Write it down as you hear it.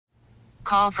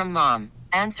Call from mom.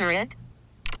 Answer it.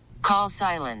 Call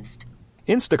silenced.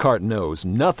 Instacart knows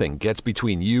nothing gets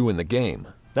between you and the game.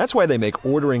 That's why they make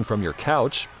ordering from your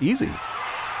couch easy.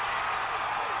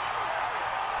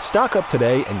 Stock up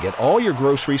today and get all your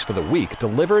groceries for the week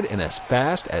delivered in as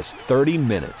fast as 30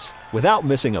 minutes without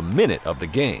missing a minute of the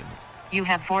game. You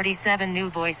have 47 new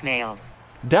voicemails.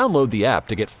 Download the app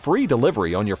to get free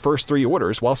delivery on your first 3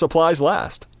 orders while supplies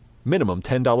last. Minimum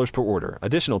 $10 per order.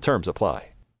 Additional terms apply.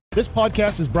 This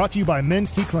podcast is brought to you by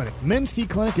Men's T Clinic. Men's T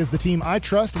Clinic is the team I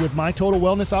trust with my total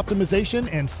wellness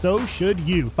optimization, and so should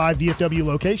you. 5 DFW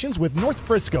locations with North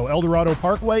Frisco, El Dorado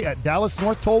Parkway at Dallas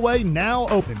North Tollway now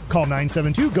open. Call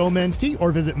 972-GO-MEN'S-T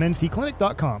or visit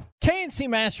menstclinic.com. K&C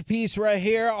Masterpiece right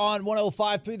here on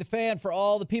 105.3 The Fan for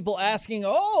all the people asking,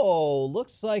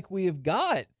 looks like we've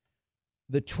got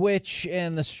the Twitch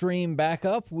and the stream back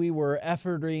up. We were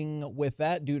efforting with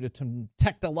that due to some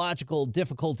technological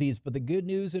difficulties, but the good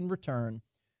news in return,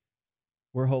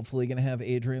 we're hopefully going to have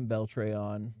Adrian Beltre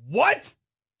on. What?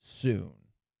 Soon.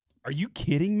 Are you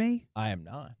kidding me? I am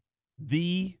not.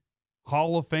 The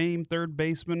Hall of Fame third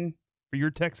baseman for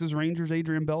your Texas Rangers,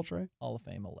 Adrian Beltre? Hall of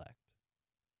Fame elect.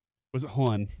 Was it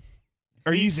Juan?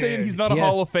 Are you saying he's not a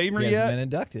Hall of Famer yet? He hasn't been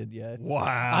inducted yet. Wow.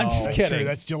 I'm just kidding. True.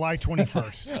 That's July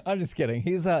 21st. I'm just kidding.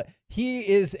 He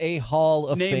is a Hall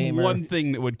of Famer. Name one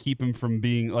thing that would keep him from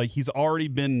being, like, he's already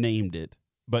been named it,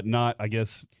 but not, I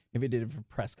guess, if he did it for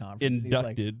press conference.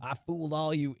 inducted. He's like, I fooled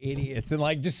all you idiots, and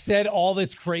like just said all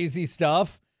this crazy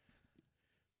stuff.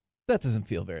 That doesn't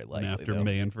feel very likely. After though.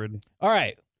 Manfred. All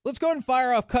right. Let's go ahead and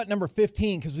fire off cut number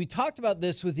 15 because we talked about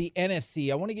this with the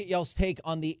NFC. I want to get y'all's take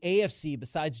on the AFC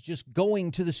besides just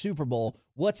going to the Super Bowl.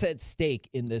 What's at stake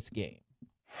in this game?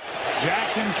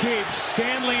 Jackson keeps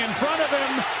Stanley in front of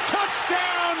him.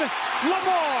 Touchdown,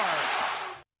 Lamar.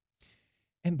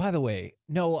 And by the way,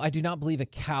 no, I do not believe a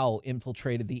cow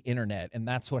infiltrated the internet, and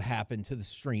that's what happened to the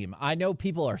stream. I know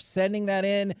people are sending that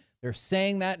in. They're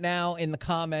saying that now in the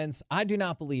comments. I do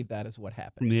not believe that is what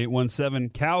happened. From the 817,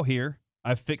 cow here.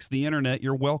 I fixed the internet.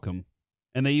 You're welcome.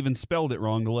 And they even spelled it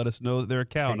wrong to let us know that they're a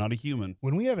cow, not a human.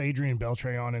 When we have Adrian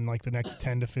Beltre on in like the next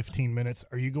 10 to 15 minutes,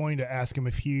 are you going to ask him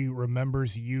if he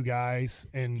remembers you guys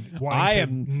and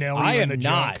wanting to nail you in the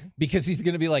not, joke? Because he's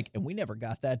going to be like, and we never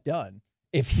got that done.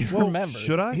 If he remembers.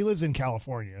 Should I? He lives in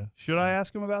California. Should I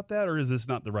ask him about that, or is this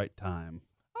not the right time?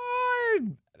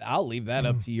 I'll leave that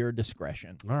up to your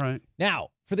discretion. All right. Now,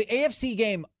 for the AFC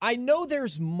game, I know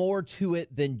there's more to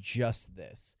it than just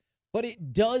this. But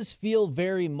it does feel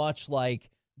very much like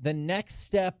the next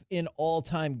step in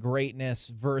all-time greatness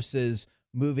versus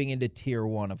moving into tier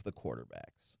one of the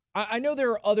quarterbacks. I know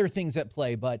there are other things at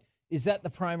play, but is that the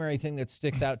primary thing that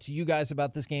sticks out to you guys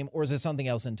about this game, or is it something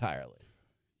else entirely?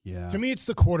 Yeah. To me, it's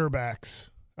the quarterbacks.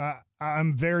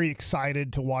 I'm very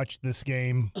excited to watch this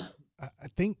game. I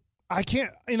think I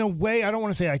can't, in a way, I don't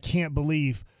want to say I can't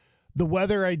believe the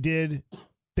weather I did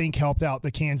think helped out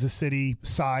the Kansas City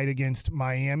side against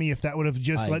Miami. If that would have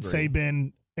just, let's say,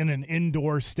 been in an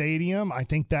indoor stadium, I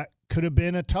think that could have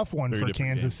been a tough one for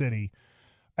Kansas City.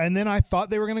 And then I thought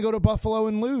they were going to go to Buffalo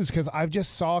and lose because I've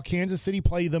just saw Kansas City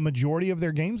play the majority of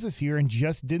their games this year and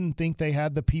just didn't think they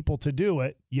had the people to do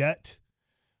it. Yet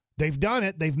they've done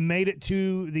it. They've made it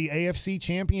to the AFC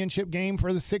Championship game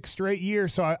for the 6th straight year.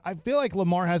 So I feel like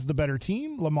Lamar has the better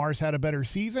team. Lamar's had a better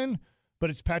season, but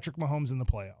it's Patrick Mahomes in the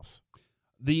playoffs.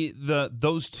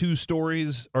 Those two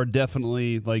stories are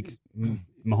definitely like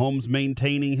Mahomes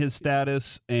maintaining his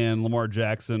status and Lamar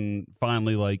Jackson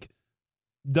finally, like,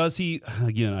 does he,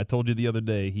 again, I told you the other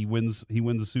day, he wins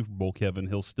the Super Bowl, Kevin,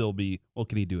 he'll still be, well,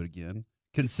 can he do it again?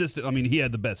 Consistent. I mean, he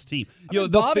had the best team.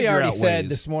 Bobby already said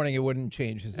this morning it wouldn't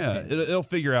change his opinion. It'll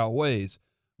figure out ways.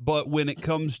 But when it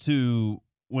comes to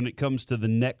the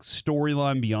next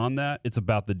storyline beyond that, it's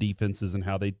about the defenses and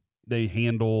how they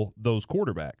handle those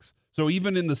quarterbacks. So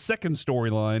even in the second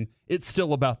storyline, it's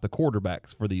still about the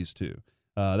quarterbacks for these two.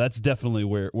 That's definitely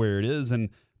where it is, and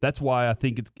that's why I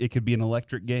think it could be an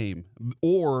electric game,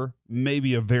 or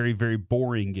maybe a very, very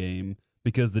boring game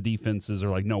because the defenses are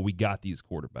like, no, we got these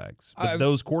quarterbacks. But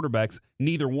those quarterbacks,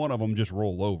 neither one of them just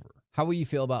roll over. How will you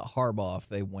feel about Harbaugh if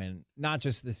they win, not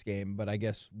just this game, but I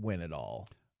guess win it all?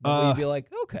 Will you be like,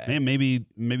 okay. Man,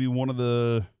 maybe one of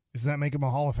the... Does that make him a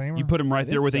Hall of Famer? You put him right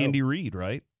there with Andy Reid,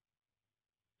 right?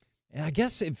 I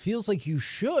guess it feels like you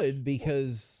should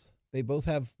because they both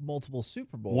have multiple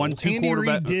Super Bowls. Andy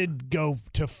Reid did go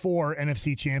to 4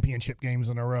 NFC Championship games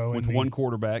in a row with one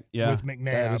quarterback. Yeah, with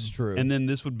McNabb. That is true. And then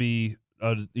this would be,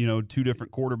 2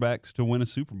 different quarterbacks to win a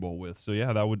Super Bowl with. So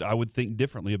yeah, I would think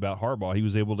differently about Harbaugh. He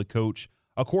was able to coach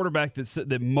a quarterback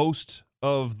that most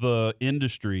of the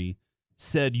industry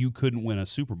said you couldn't win a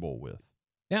Super Bowl with.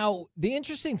 Now, the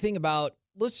interesting thing about,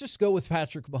 let's just go with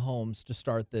Patrick Mahomes to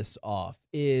start this off,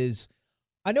 is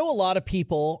I know a lot of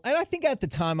people, and I think at the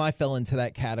time I fell into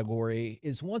that category,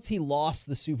 is once he lost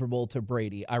the Super Bowl to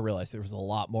Brady, I realized there was a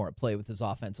lot more at play with his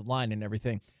offensive line and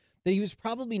everything, that he was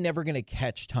probably never going to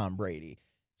catch Tom Brady.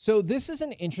 So this is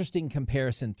an interesting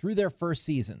comparison through their first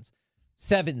seasons,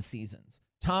 7 seasons.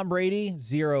 Tom Brady,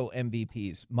 0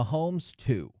 MVPs. Mahomes,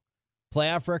 2.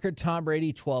 Playoff record, Tom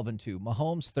Brady, 12-2.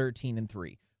 Mahomes,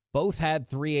 13-3. Both had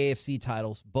 3 AFC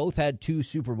titles. Both had 2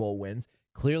 Super Bowl wins.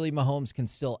 Clearly, Mahomes can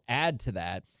still add to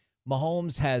that.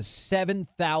 Mahomes has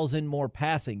 7,000 more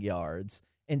passing yards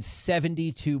and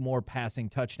 72 more passing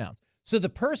touchdowns. So the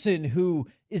person who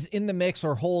is in the mix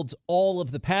or holds all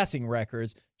of the passing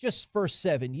records just first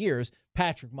 7 years,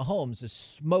 Patrick Mahomes, has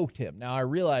smoked him. Now, I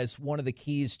realize one of the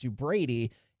keys to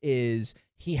Brady is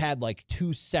he had like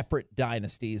 2 separate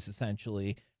dynasties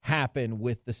essentially happen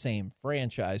with the same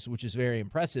franchise, which is very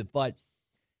impressive. But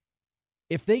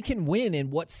if they can win in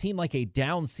what seemed like a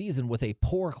down season with a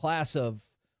poor class of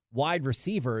wide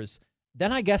receivers,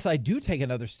 then I guess I do take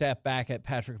another step back at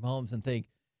Patrick Mahomes and think,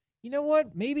 you know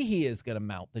what? Maybe he is going to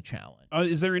mount the challenge.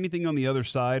 Is there anything on the other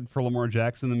side for Lamar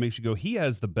Jackson that makes you go, he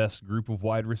has the best group of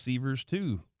wide receivers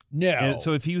too? No. And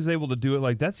so if he was able to do it,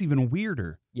 like, that's even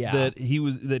weirder. Yeah. That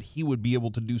he would be able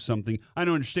to do something. I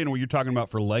don't understand what you're talking about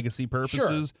for legacy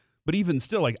purposes, Sure. but even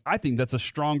still, like, I think that's a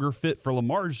stronger fit for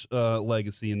Lamar's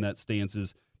legacy in that stance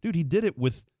is, dude, he did it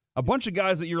with a bunch of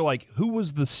guys that you're like, who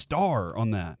was the star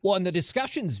on that? Well, and the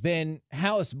discussion's been,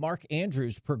 how is Mark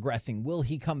Andrews progressing? Will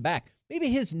he come back? Maybe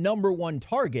his number one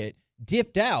target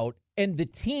dipped out and the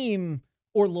team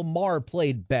or Lamar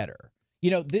played better.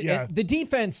 You know, the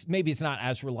defense, maybe it's not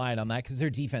as reliant on that because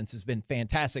their defense has been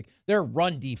fantastic. Their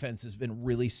run defense has been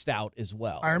really stout as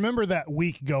well. I remember that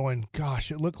week going,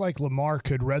 gosh, it looked like Lamar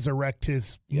could resurrect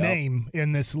his name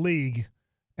in this league.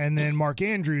 And then Mark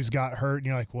Andrews got hurt, and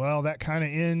you're like, well, that kind of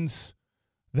ends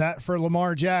that for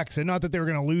Lamar Jackson. Not that they were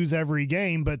going to lose every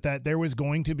game, but that there was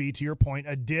going to be, to your point,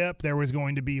 a dip. There was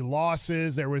going to be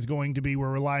losses. There was going to be,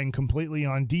 we're relying completely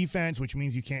on defense, which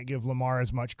means you can't give Lamar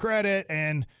as much credit.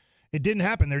 And it didn't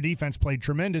happen. Their defense played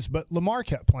tremendous, but Lamar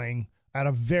kept playing at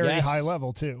a very high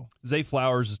level too. Zay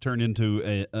Flowers has turned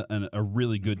into a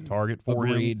really good target for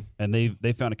him, and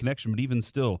they found a connection. But even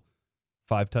still,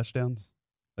 5 touchdowns.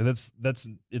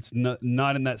 It's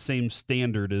not in that same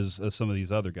standard as some of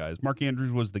these other guys. Mark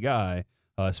Andrews was the guy,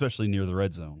 especially near the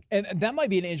red zone. And that might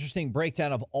be an interesting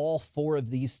breakdown of all 4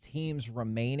 of these teams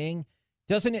remaining.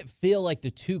 Doesn't it feel like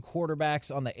the 2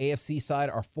 quarterbacks on the AFC side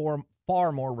are far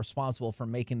more responsible for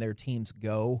making their teams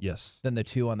go than the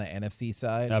 2 on the NFC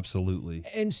side? Absolutely.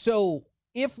 And so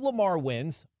if Lamar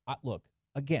wins, look,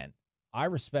 again, I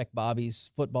respect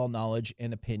Bobby's football knowledge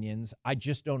and opinions. I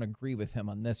just don't agree with him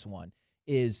on this one.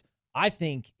 I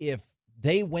think if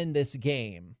they win this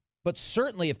game, but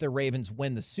certainly if the Ravens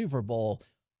win the Super Bowl,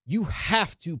 you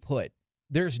have to put,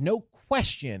 there's no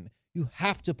question, you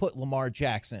have to put Lamar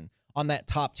Jackson on that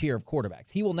top tier of quarterbacks.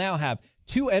 He will now have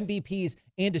 2 MVPs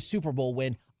and a Super Bowl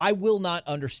win. I will not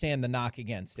understand the knock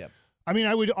against him. I mean,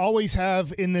 I would always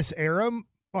have in this era,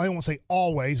 I won't say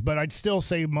always, but I'd still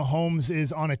say Mahomes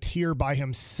is on a tier by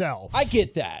himself. I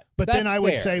get that. But then I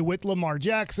would say with Lamar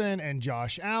Jackson and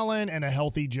Josh Allen and a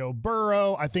healthy Joe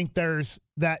Burrow, I think there's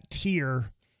that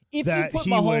tier. If you put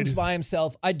Mahomes by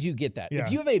himself, I do get that. Yeah.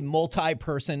 If you have a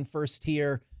multi-person first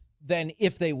tier, then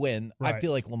if they win, I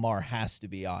feel like Lamar has to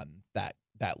be on that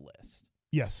list.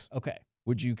 Yes. Okay.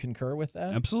 Would you concur with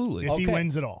that? Absolutely. If he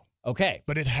wins it all. Okay.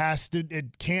 But it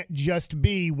can't just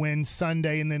be win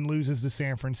Sunday and then loses to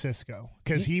San Francisco,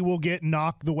 because he will get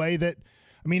knocked the way that,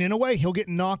 I mean, in a way, he'll get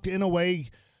knocked in a way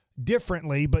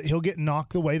differently, but he'll get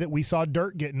knocked the way that we saw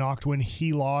Dirk get knocked when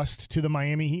he lost to the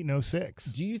Miami Heat in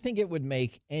 06. Do you think it would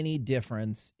make any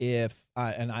difference if,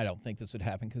 and I don't think this would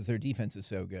happen because their defense is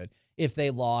so good, if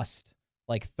they lost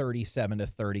like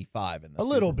 37-35 in the Super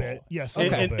little Bowl. Bit, yes.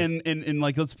 Okay. And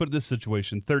like, let's put this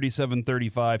situation,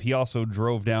 37-35, he also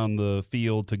drove down the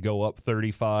field to go up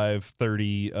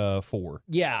 35-34.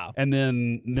 Yeah. And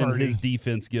then his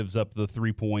defense gives up the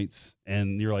 3 points,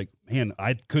 and you're like, man,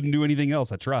 I couldn't do anything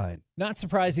else. I tried. Not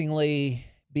surprisingly,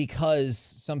 because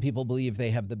some people believe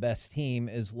they have the best team,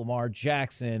 is Lamar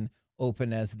Jackson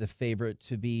open as the favorite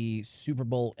to be Super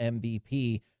Bowl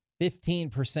MVP.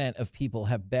 15% of people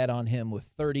have bet on him,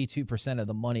 with 32% of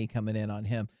the money coming in on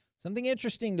him. Something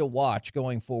interesting to watch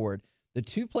going forward. The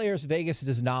 2 players Vegas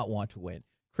does not want to win.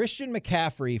 Christian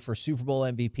McCaffrey for Super Bowl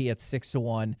MVP at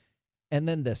 6-1. And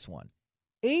then this one.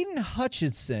 Aiden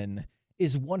Hutchinson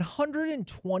is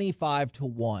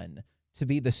 125-1 to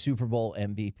be the Super Bowl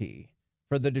MVP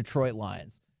for the Detroit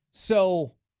Lions.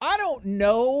 So I don't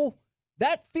know.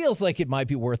 That feels like it might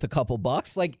be worth a couple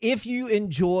bucks. Like if you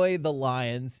enjoy the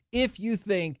Lions, if you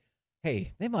think,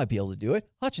 hey, they might be able to do it.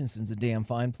 Hutchinson's a damn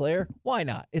fine player. Why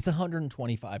not? It's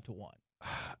 125 to 1.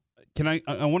 Can I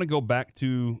want to go back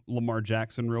to Lamar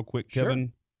Jackson real quick, Kevin,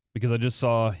 Sure. because I just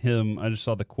saw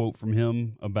the quote from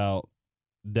him about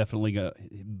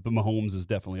Mahomes is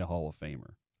definitely a Hall of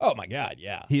Famer. Oh my God,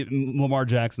 yeah. Lamar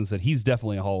Jackson said he's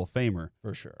definitely a Hall of Famer.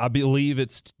 For sure. I believe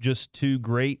it's just two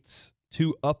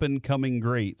up and coming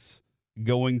greats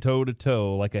going toe to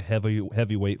toe like a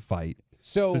heavyweight fight.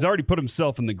 So he's already put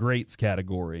himself in the greats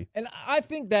category. And I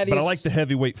think that But I like the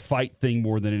heavyweight fight thing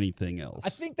more than anything else. I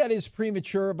think that is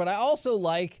premature, but I also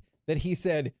like that he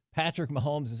said Patrick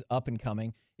Mahomes is up and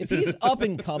coming. If he's up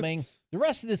and coming, the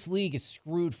rest of this league is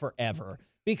screwed forever.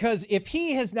 Because if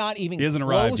he has not even he hasn't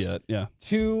arrived yet, yeah,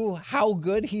 to how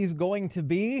good he's going to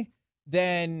be,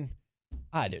 then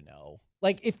I don't know.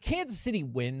 Like if Kansas City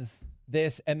wins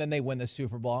this and then they win the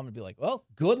Super Bowl, I'm going to be like, well,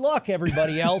 good luck,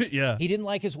 everybody else. Yeah. He didn't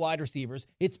like his wide receivers.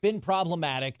 It's been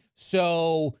problematic,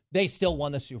 so they still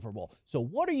won the Super Bowl. So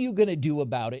what are you going to do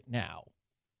about it now?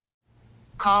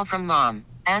 Call from mom.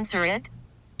 Answer it.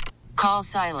 Call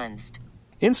silenced.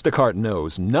 Instacart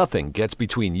knows nothing gets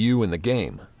between you and the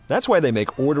game. That's why they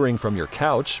make ordering from your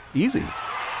couch easy.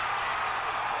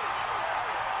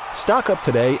 Stock up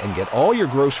today and get all your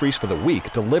groceries for the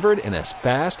week delivered in as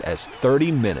fast as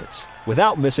 30 minutes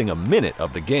without missing a minute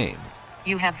of the game.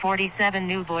 You have 47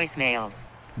 new voicemails.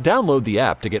 Download the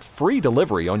app to get free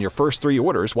delivery on your first 3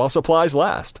 orders while supplies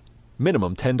last.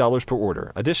 Minimum $10 per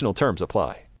order. Additional terms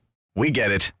apply. We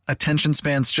get it. Attention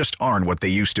spans just aren't what they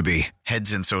used to be.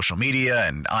 Heads in social media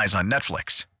and eyes on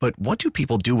Netflix. But what do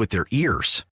people do with their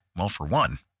ears? Well, for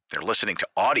one, they're listening to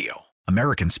audio.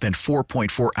 Americans spend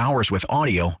 4.4 hours with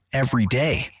audio every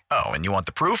day. Oh, and you want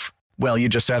the proof? Well, you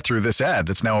just sat through this ad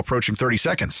that's now approaching 30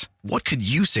 seconds. What could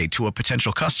you say to a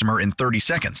potential customer in 30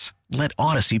 seconds? Let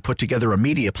Odyssey put together a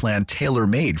media plan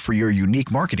tailor-made for your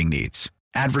unique marketing needs.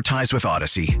 Advertise with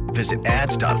Odyssey. Visit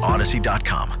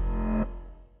ads.odyssey.com.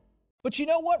 But you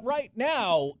know what? Right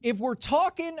now, if we're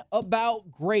talking about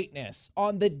greatness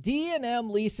on the D&M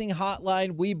Leasing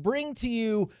Hotline, we bring to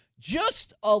you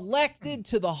just elected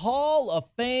to the Hall of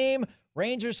Fame.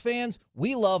 Rangers fans,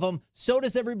 we love him. So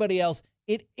does everybody else.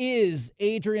 It is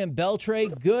Adrian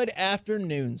Beltre. Good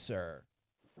afternoon, sir.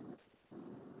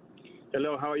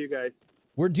 Hello, how are you guys?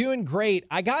 We're doing great.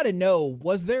 I got to know,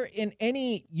 was there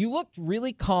you looked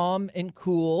really calm and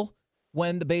cool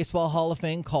when the Baseball Hall of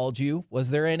Fame called you.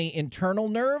 Was there any internal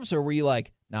nerves, or were you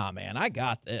like, nah, man, I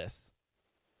got this?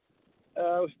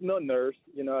 No nerves.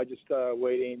 I just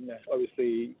waiting.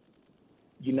 Obviously,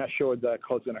 you're not sure that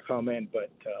call's going to come in,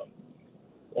 but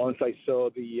once I saw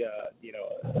the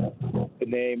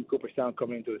name Cooperstown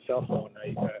coming into the cell phone,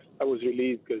 I was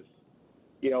relieved because,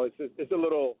 it's a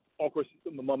little awkward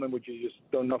moment which you just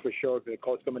don't know for sure if the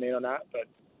call's coming in or not, but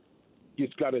you're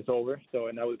just glad it's over. So,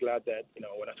 and I was glad that,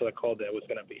 when I saw the call that it was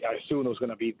going to be, I assumed it was going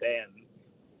to be then.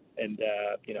 And,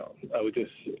 I was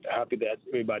just happy that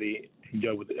everybody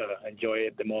enjoy it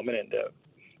at the moment. And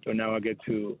so now I get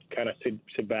to kind of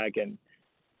sit back and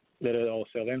let it all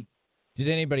settle in. Did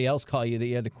anybody else call you that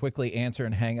you had to quickly answer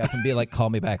and hang up and be like, call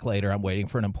me back later, I'm waiting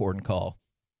for an important call?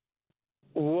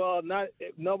 Well,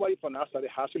 nobody from outside.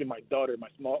 Actually, my daughter, my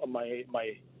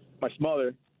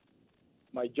smaller,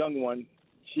 my young one,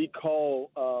 she called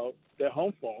their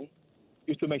home phone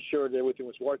just to make sure that everything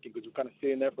was working, because we're kind of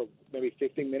sitting there for maybe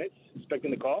 15 minutes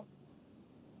expecting the call.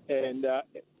 And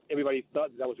everybody thought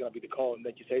that was going to be the call. And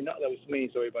then she said, no, that was me.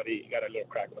 So everybody got a little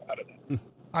crack out of that.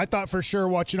 I thought for sure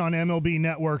watching on MLB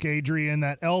Network, Adrian,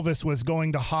 that Elvis was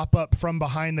going to hop up from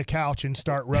behind the couch and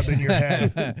start rubbing your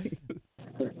head.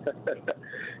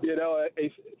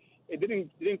 It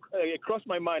didn't it crossed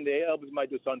my mind that Elvis might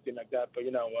do something like that. But,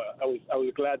 I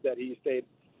was glad that he stayed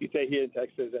here in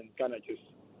Texas and kind of just,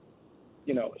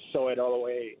 saw it all the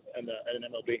way in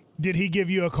MLB. Did he give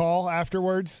you a call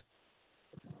afterwards?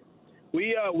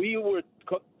 We were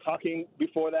talking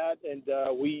before that, and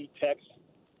we text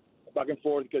back and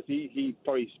forth because he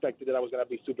probably expected that I was going to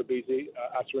be super busy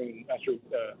answering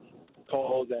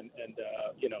calls and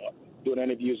doing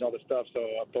interviews and all this stuff. So,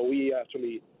 but we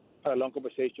actually had a long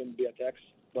conversation via text.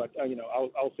 But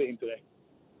I'll see him today.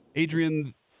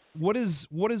 Adrian, what does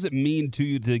it mean to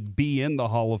you to be in the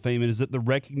Hall of Fame? And is it the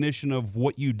recognition of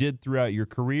what you did throughout your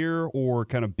career, or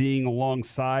kind of being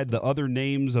alongside the other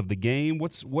names of the game?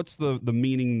 What's the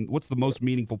meaning? What's the most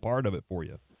meaningful part of it for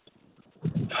you?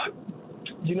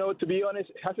 To be honest,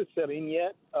 it hasn't set in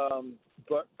yet.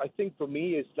 But I think for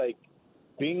me, it's like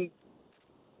being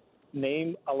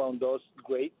named along those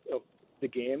greats of the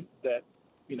game that,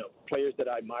 players that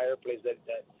I admire, players that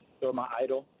are my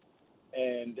idol,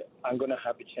 and I'm going to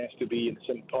have the chance to be in the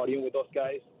same podium with those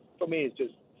guys. For me, it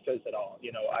just says it all.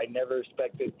 I never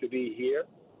expected to be here,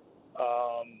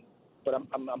 but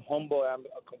I'm humble. I'm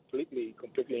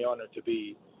completely honored to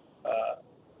be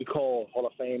called Hall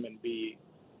of Fame and be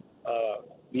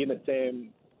in the same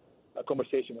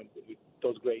conversation with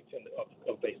those greats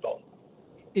of baseball.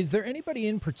 Is there anybody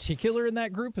in particular in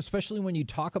that group, especially when you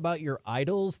talk about your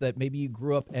idols that maybe you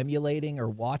grew up emulating or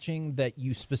watching, that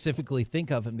you specifically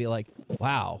think of and be like,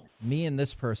 wow, me and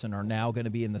this person are now going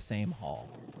to be in the same hall?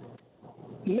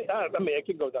 I mean, I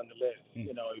can go down the list.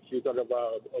 If you talk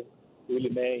about Willie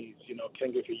Mays,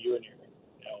 Ken Griffey Jr.,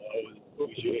 I was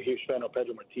a huge fan of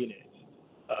Pedro Martinez.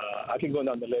 I can go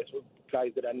down the list with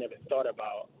guys that I never thought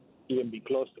about even being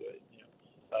close to it.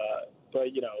 But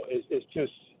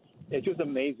it's just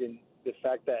amazing the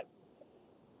fact that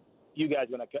you guys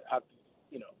are going to have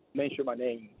to, mention my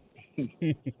name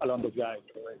along those guys.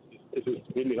 It's just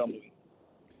really humbling.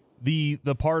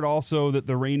 The part also that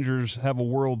the Rangers have a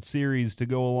World Series to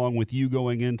go along with you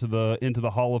going into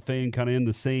the Hall of Fame, kind of in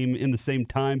the same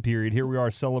time period. Here we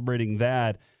are celebrating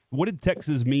that. What did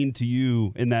Texas mean to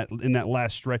you in that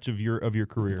last stretch of your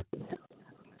career?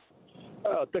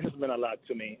 Texas meant a lot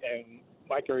to me and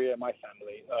my career and my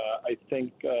family. I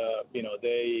think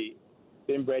they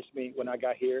embraced me when I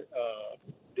got here.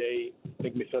 They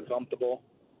make me feel comfortable.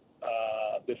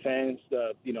 The fans,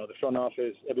 the front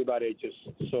office, everybody just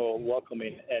so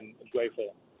welcoming and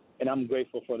grateful. And I'm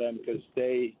grateful for them because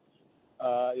they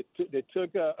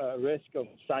took a risk of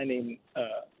signing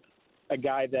a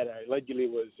guy that allegedly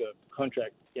was a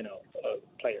contract,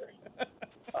 player.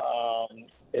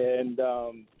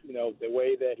 The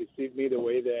way that he received me, the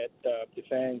way that the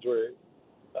fans were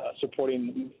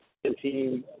supporting the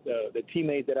team, the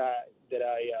teammates that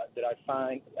I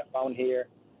found here,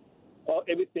 well,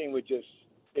 everything was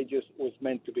was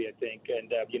meant to be, I think.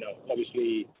 And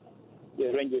obviously,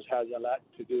 the Rangers has a lot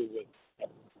to do with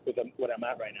what I'm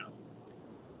at right now.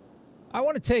 I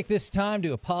want to take this time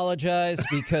to apologize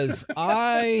because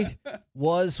I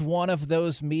was one of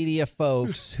those media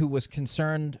folks who was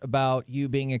concerned about you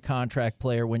being a contract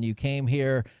player when you came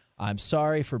here. I'm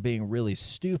sorry for being really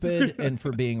stupid and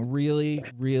for being really,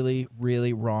 really,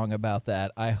 really wrong about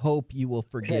that. I hope you will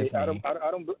forgive me. I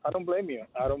don't blame you.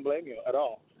 I don't blame you at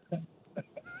all.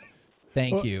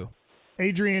 Thank you.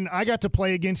 Adrian, I got to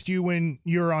play against you when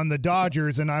you were on the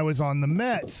Dodgers and I was on the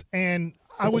Mets. And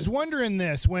I was wondering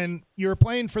this, when you were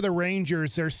playing for the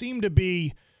Rangers, there seemed to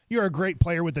be, you're a great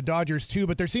player with the Dodgers too,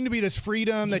 but there seemed to be this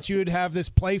freedom that you would have this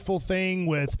playful thing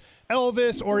with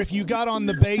Elvis, or if you got on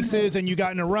the bases and you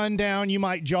got in a rundown, you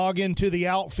might jog into the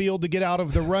outfield to get out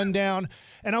of the rundown.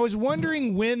 And I was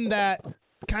wondering when that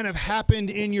kind of happened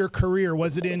in your career.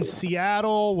 Was it in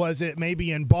Seattle? Was it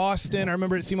maybe in Boston? I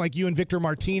remember it seemed like you and Victor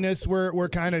Martinez were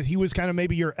kind of, he was kind of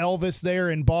maybe your Elvis there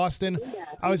in Boston.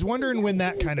 I was wondering when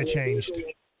that kind of changed.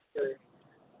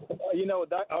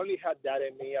 That I only had that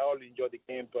in me. I only enjoyed the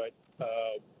game, but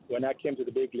when I came to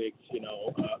the big leagues,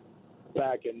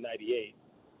 back in '98,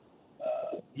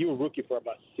 you were rookie for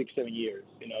about 6-7 years.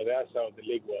 That's how the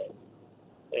league was.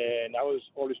 And I was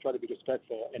always trying to be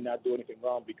respectful and not do anything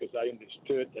wrong because I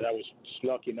understood that I was just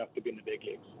lucky enough to be in the big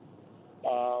leagues.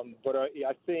 But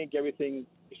I think everything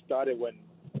started when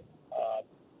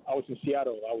I was in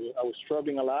Seattle. I was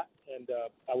struggling a lot, and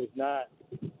I was not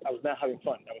having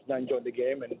fun. I was not enjoying the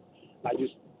game, and I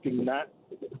just did not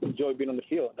enjoy being on the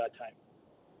field at that time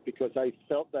because I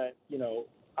felt that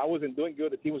I wasn't doing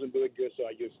good, the team wasn't doing good, so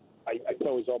I thought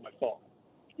it was all my fault.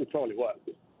 It probably was.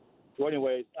 So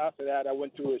anyways, after that, I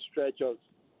went through a stretch of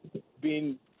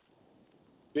being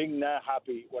not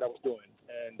happy what I was doing,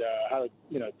 and I had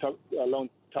a long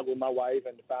talk with my wife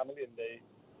and the family, and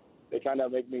they kind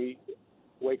of make me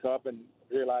wake up and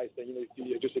realize that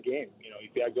it's just a game.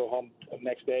 If I go home the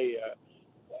next day,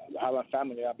 have my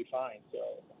family, I'll be fine. So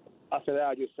after that,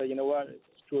 I just say, you know what,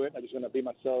 screw it. I'm just going to be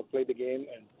myself, play the game,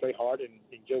 and play hard and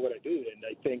enjoy what I do. And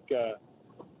I think that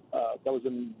was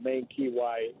the main key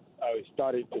why I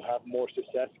started to have more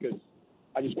success, because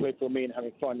I just played for me and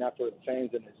having fun, not for the fans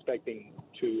and expecting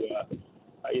to,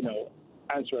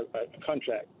 answer a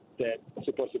contract that's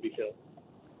supposed to be filled.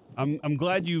 I'm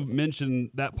glad you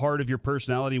mentioned that part of your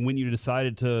personality when you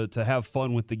decided to have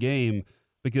fun with the game,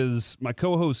 because my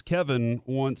co-host Kevin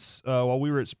once, while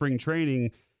we were at spring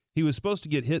training, he was supposed to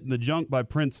get hit in the junk by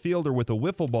Prince Fielder with a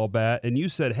wiffle ball bat, and you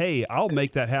said, hey, I'll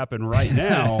make that happen right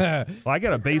now. I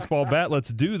got a baseball bat. Let's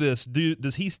do this.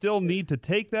 Does he still need to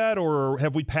take that, or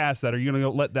have we passed that? Are you going to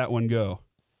let that one go?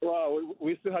 Well,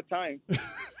 we still still have time.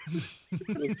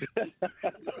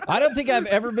 I don't think I've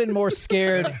ever been more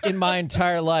scared in my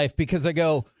entire life because I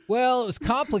go, well, it was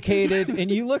complicated.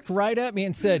 And you looked right at me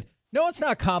and said, no, it's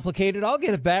not complicated. I'll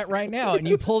get a bat right now. And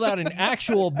you pulled out an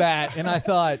actual bat. And I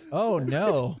thought, oh,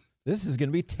 no, this is going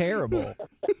to be terrible.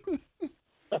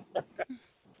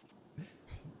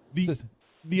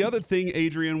 The other thing,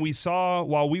 Adrian, we saw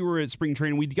while we were at spring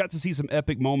training, we got to see some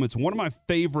epic moments. One of my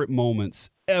favorite moments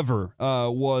ever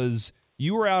was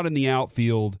you were out in the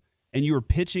outfield and you were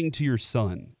pitching to your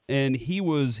son. And he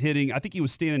was hitting, I think he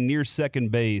was standing near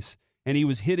second base, and he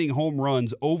was hitting home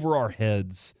runs over our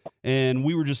heads. And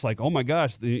we were just like, oh, my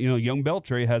gosh, young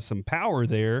Beltre has some power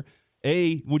there.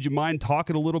 Would you mind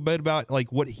talking a little bit about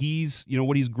like what he's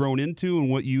grown into and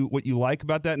what you like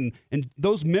about that, and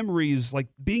those memories, like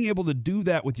being able to do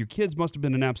that with your kids must have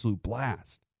been an absolute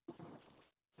blast.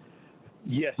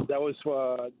 Yes, that was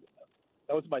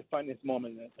my finest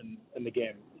moment in the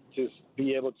game. Just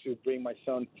be able to bring my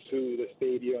son to the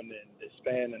stadium and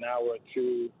spend an hour or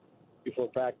two before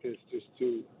practice just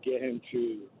to get him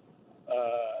to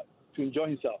enjoy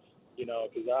himself.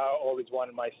 Because I always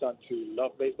wanted my son to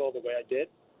love baseball the way I did,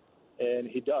 and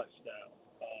he does now.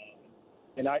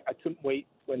 And I couldn't wait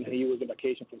when he was on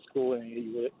vacation from school and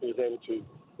he was able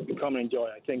to come and enjoy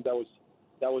it. I think that was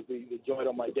the joy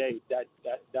of my day that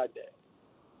day.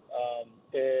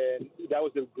 And that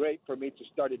was great for me to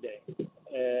start the day.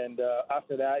 And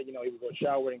after that, he would go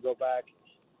shower and go back to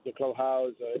the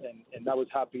clubhouse, and I was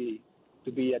happy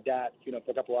to be a dad,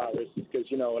 for a couple hours because,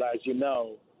 as you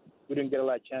know, we didn't get a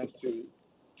lot of chance to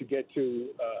get to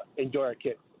enjoy our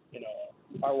kids.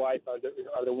 Our wife are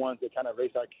the ones that kind of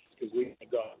raise our kids because we didn't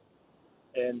go.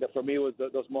 And for me,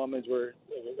 those moments were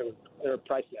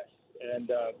priceless.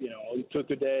 And until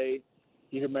today,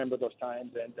 he remembered those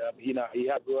times. And he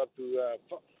grew up to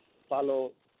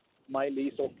follow my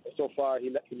lead so far. He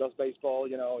loves baseball.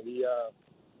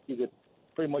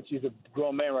 He's a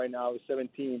grown man right now. He's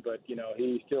 17, but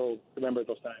he still remembers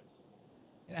those times.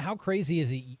 How crazy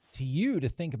is it to you to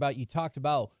think about, you talked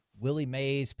about Willie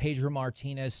Mays, Pedro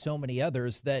Martinez, so many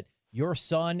others, that your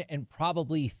son and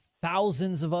probably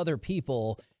thousands of other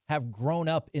people have grown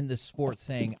up in this sport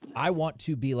saying, I want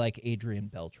to be like Adrian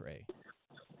Beltre?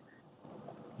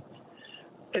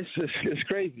 It's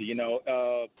crazy,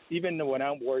 even when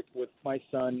I work with my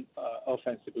son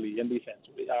offensively and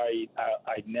defensively,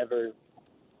 I never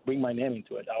bring my name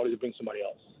into it. I always bring somebody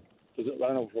else. Because I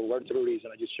don't know, for whatever reason,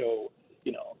 I just show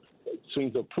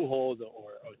swings of Pujols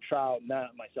or Trout,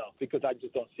 not myself, because I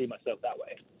just don't see myself that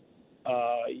way.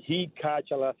 He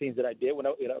catch a lot of things that I did when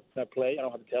I play. I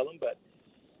don't have to tell him, but,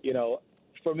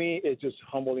 for me, it's just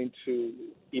humbling to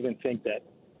even think that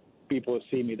people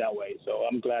see me that way. So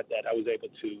I'm glad that I was able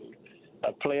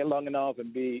to play it long enough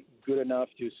and be good enough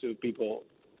just so people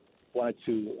wanted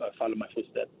to follow my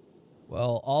footsteps.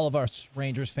 Well, all of our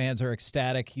Rangers fans are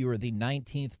ecstatic. You are the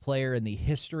 19th player in the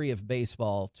history of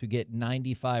baseball to get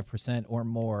 95% or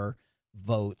more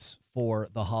votes for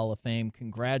the Hall of Fame.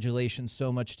 Congratulations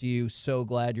so much to you. So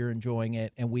glad you're enjoying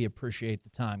it, and we appreciate the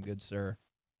time, good sir.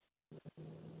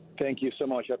 Thank you so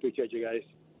much. I appreciate you guys.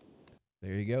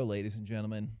 There you go, ladies and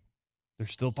gentlemen.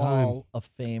 There's still time. Hall of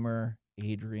Famer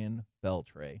Adrian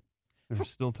Beltre. There's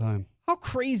still time. How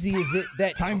crazy is it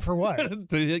that time for what?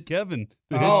 To hit Kevin.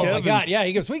 My God. Yeah.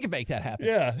 He goes, we can make that happen.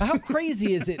 Yeah. How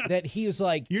crazy is it that he was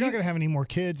like, you're not going to have any more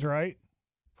kids, right?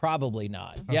 Probably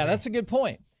not. Okay. Yeah. That's a good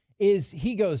point.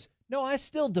 He goes, no, I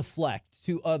still deflect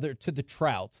to the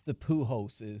Trouts, the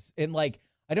Pujoses. And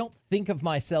I don't think of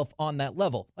myself on that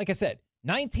level. Like I said,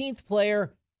 19th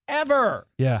player ever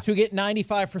to get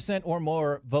 95% or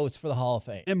more votes for the Hall of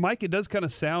Fame. And Mike, it does kind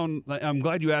of sound like, I'm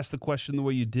glad you asked the question the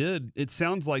way you did. It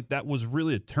sounds like that was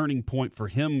really a turning point for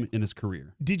him in his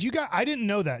career. Did you guys? I didn't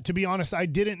know that, to be honest. I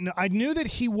didn't know. I knew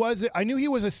he was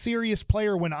a serious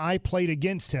player when I played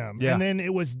against him. Yeah. And then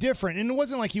it was different. And it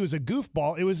wasn't like he was a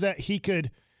goofball. It was that he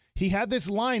had this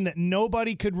line that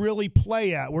nobody could really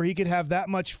play at, where he could have that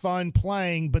much fun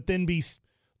playing, but then be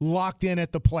locked in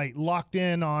at the plate, locked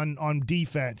in on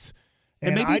defense.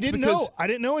 And I didn't know. I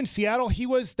didn't know in Seattle he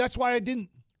was. That's why I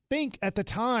didn't think at the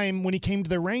time when he came to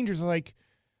the Rangers, I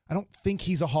don't think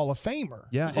he's a Hall of Famer.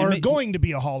 Yeah, or going to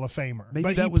be a Hall of Famer.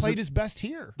 But he played his best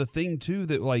here. The thing too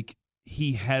that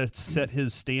he had set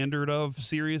his standard of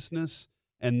seriousness,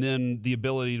 and then the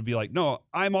ability to be like, no,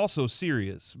 I'm also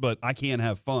serious, but I can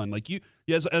have fun.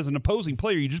 As an opposing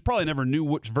player, you just probably never knew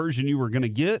which version you were going to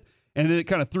get. And then it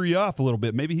kind of threw you off a little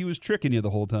bit. Maybe he was tricking you the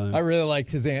whole time. I really liked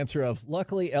his answer of,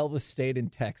 luckily Elvis stayed in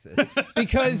Texas.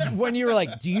 Because when you were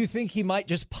like, do you think he might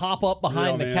just pop up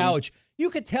behind the couch? You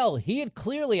could tell he had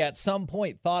clearly at some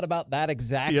point thought about that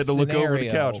exact He had to scenario. look over the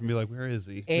couch and be like, where is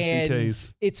he? Just in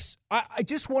case. I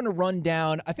just want to run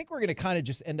down. I think we're going to kind of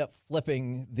just end up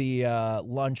flipping the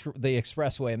the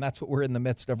expressway, and that's what we're in the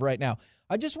midst of right now.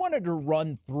 I just wanted to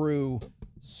run through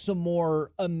some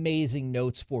more amazing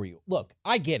notes for you. Look,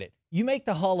 I get it. You make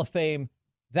the Hall of Fame,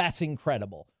 that's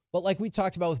incredible. But like we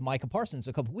talked about with Micah Parsons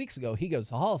a couple weeks ago, he goes,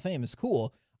 the Hall of Fame is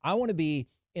cool. I want to be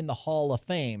in the Hall of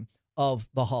Fame of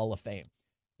the Hall of Fame.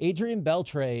 Adrian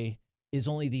Beltre is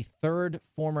only the third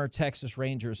former Texas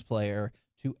Rangers player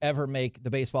to ever make the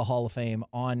Baseball Hall of Fame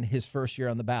on his first year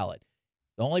on the ballot.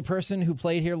 The only person who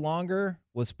played here longer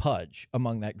was Pudge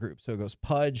among that group. So it goes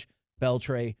Pudge,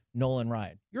 Beltre, Nolan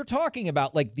Ryan. You're talking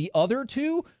about like the other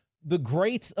two, the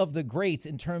greats of the greats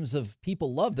in terms of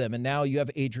people love them. And now you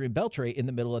have Adrian Beltre in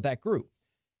the middle of that group.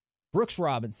 Brooks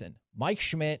Robinson, Mike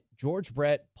Schmidt, George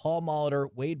Brett, Paul Molitor,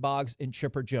 Wade Boggs, and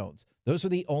Chipper Jones. Those are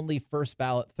the only first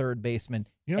ballot third basemen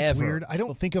it's ever. weird. I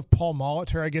don't think of Paul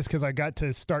Molitor, I guess, because I got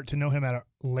to start to know him at a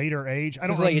later age. I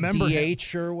don't remember like a him.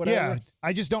 DH or whatever. Yeah,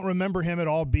 I just don't remember him at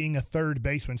all being a third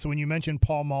baseman. So when you mentioned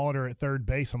Paul Molitor at third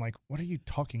base, I'm like, what are you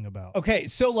talking about? Okay,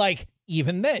 so like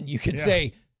even then you could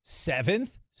say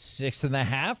 7th,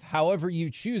 6.5, however you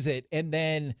choose it, and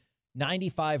then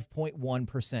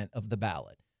 95.1% of the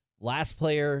ballot. Last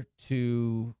player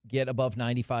to get above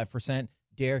 95%,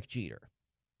 Derek Jeter.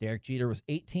 Derek Jeter was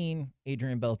 18.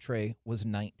 Adrian Beltre was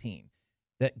 19.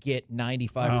 That get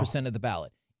 95% of the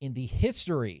ballot. In the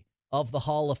history of the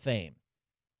Hall of Fame,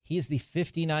 he is the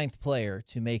 59th player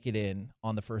to make it in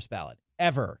on the first ballot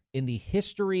ever in the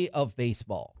history of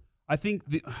baseball. I think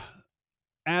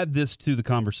add this to the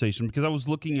conversation because I was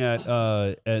looking at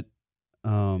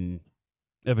Evan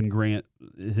Grant,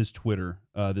 his Twitter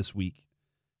this week.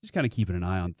 Just kind of keeping an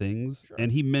eye on things. Sure.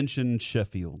 And he mentioned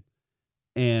Sheffield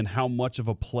and how much of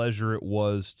a pleasure it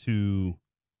was to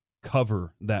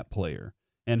cover that player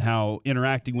and how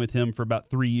interacting with him for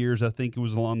about 3 years, I think it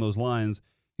was along those lines,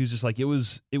 he was just like, it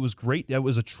was great.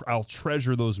 I'll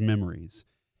treasure those memories.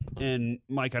 And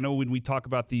Mike, I know when we talk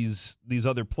about these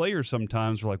other players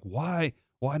sometimes, we're like, why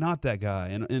not that guy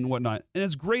and whatnot? And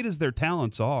as great as their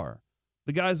talents are,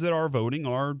 the guys that are voting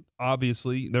are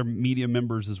obviously they're media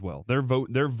members as well.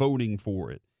 They're voting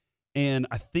for it, and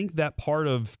I think that part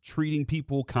of treating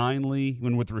people kindly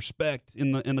and with respect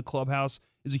in the clubhouse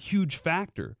is a huge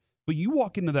factor. But you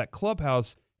walk into that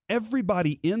clubhouse,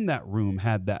 everybody in that room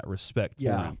had that respect for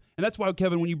him, and that's why,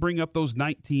 Kevin, when you bring up those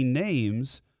 19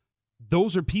 names,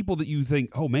 those are people that you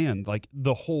think, oh man, like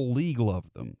the whole league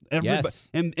loved them.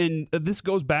 Yes, and this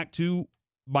goes back to.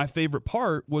 My favorite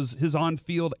part was his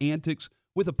on-field antics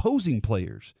with opposing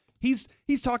players. He's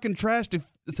talking trash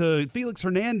to Felix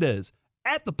Hernandez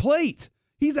at the plate.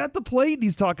 He's at the plate and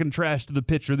he's talking trash to the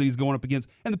pitcher that he's going up against.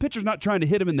 And the pitcher's not trying to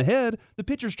hit him in the head. The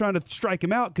pitcher's trying to strike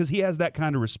him out because he has that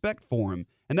kind of respect for him.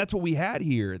 And that's what we had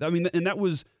here. I mean, and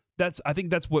I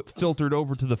think that's what filtered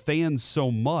over to the fans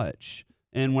so much.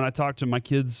 And when I talked to my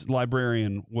kid's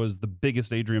librarian, was the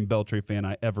biggest Adrian Beltre fan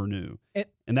I ever knew.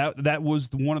 And that was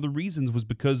one of the reasons was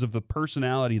because of the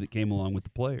personality that came along with the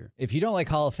player. If you don't like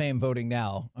Hall of Fame voting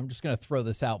now, I'm just going to throw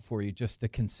this out for you just to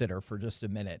consider for just a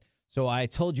minute. So I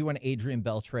told you when Adrian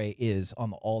Beltre is on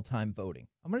the all-time voting.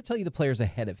 I'm going to tell you the players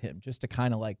ahead of him just to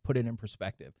kind of like put it in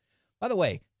perspective. By the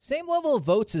way, same level of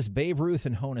votes as Babe Ruth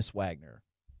and Honus Wagner.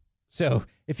 So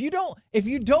if you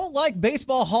don't like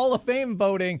Baseball Hall of Fame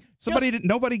voting,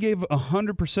 nobody gave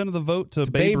 100% of the vote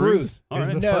to Babe Ruth. Right.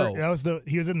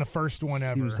 He was in the first one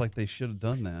ever. Seems like they should have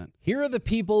done that. Here are the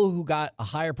people who got a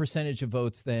higher percentage of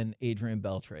votes than Adrian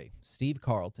Beltre: Steve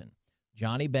Carlton,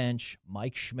 Johnny Bench,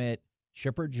 Mike Schmidt,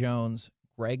 Chipper Jones,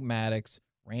 Greg Maddux,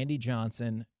 Randy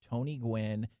Johnson, Tony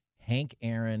Gwynn, Hank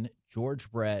Aaron,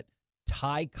 George Brett,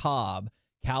 Ty Cobb,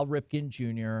 Cal Ripken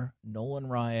Jr., Nolan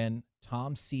Ryan,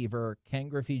 Tom Seaver, Ken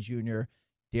Griffey Jr.,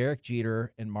 Derek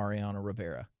Jeter, and Mariano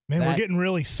Rivera. Man, we're getting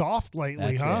really soft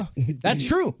lately, huh? That's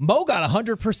true. Mo got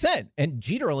 100%, and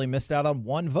Jeter only missed out on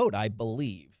one vote, I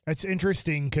believe. That's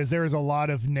interesting because there's a lot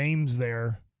of names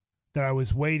there that I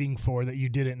was waiting for that you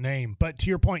didn't name. But to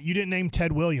your point, you didn't name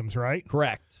Ted Williams, right?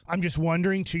 Correct. I'm just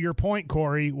wondering, to your point,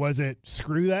 Corey, was it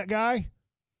screw that guy?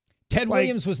 Ted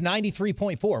Williams was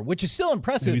 93.4, which is still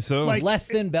impressive. Maybe so. Less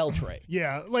than Beltre.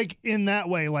 Yeah, like in that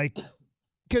way, like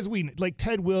because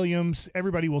Ted Williams,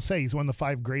 everybody will say he's one of the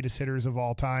 5 greatest hitters of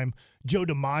all time. Joe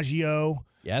DiMaggio,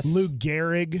 yes, Lou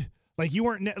Gehrig. Like you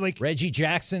weren't like Reggie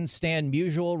Jackson, Stan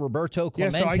Musial, Roberto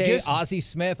Clemente, so I guess Ozzie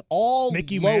Smith, all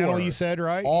Mickey lower. Mantle, you said,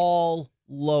 right? All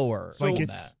lower. So like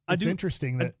it's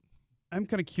interesting that I'm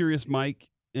kind of curious, Mike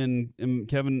and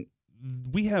Kevin.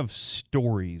 We have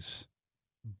stories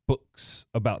books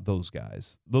about those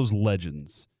guys, those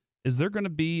legends, is there going to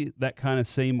be that kind of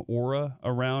same aura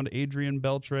around Adrian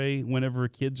Beltre whenever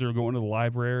kids are going to the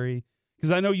library?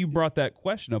 Because I know you brought that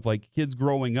question up, like kids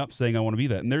growing up saying, I want to be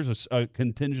that. And there's a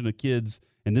contingent of kids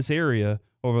in this area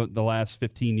over the last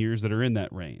 15 years that are in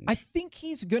that range. I think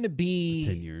he's going to be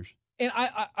 10 years. And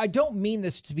I don't mean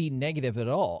this to be negative at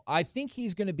all. I think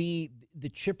he's going to be the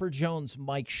Chipper Jones,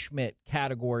 Mike Schmidt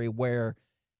category where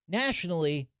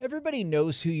nationally, everybody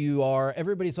knows who you are.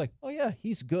 Everybody's like, oh, yeah,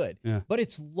 he's good. Yeah. But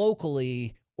it's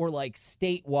locally or like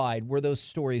statewide where those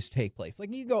stories take place.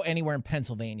 Like you go anywhere in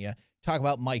Pennsylvania, talk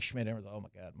about Mike Schmidt, and everyone's like, oh,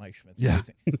 my God, Mike Schmidt's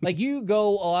amazing. Like you go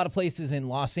a lot of places in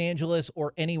Los Angeles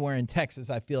or anywhere in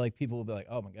Texas, I feel like people will be like,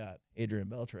 oh, my God, Adrian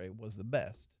Beltre was the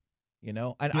best. You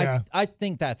know, and I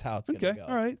think that's how it's going to go.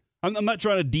 All right. I'm not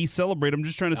trying to decelerate. I'm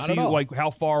just trying to see like how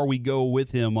far we go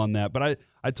with him on that. But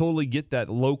I totally get that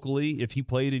locally. If he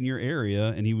played in your area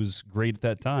and he was great at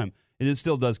that time, and it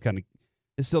still does kind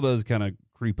of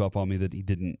creep up on me that he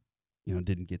didn't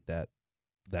get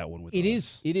that one with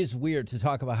us. It is weird to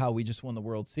talk about how we just won the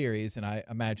World Series, and I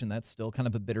imagine that's still kind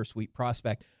of a bittersweet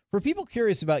prospect. For people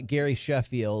curious about Gary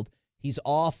Sheffield, he's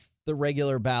off the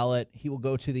regular ballot. He will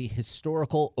go to the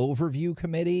Historical Overview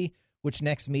Committee, which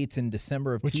next meets in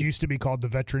December of... Which used to be called the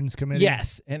Veterans Committee?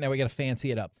 Yes, and now we got to fancy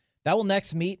it up. That will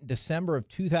next meet in December of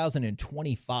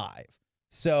 2025.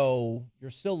 So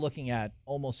you're still looking at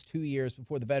almost 2 years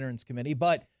before the Veterans Committee,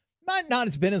 but not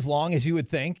as been as long as you would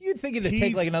think. You'd think it'd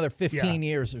take like another 15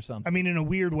 years or something. I mean, in a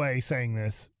weird way saying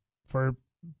this, for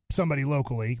somebody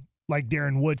locally, like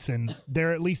Darren Woodson,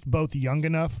 they're at least both young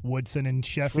enough, Woodson and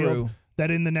Sheffield, True.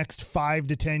 that in the next 5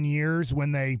 to 10 years,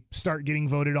 when they start getting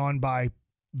voted on by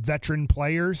veteran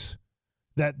players,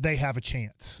 that they have a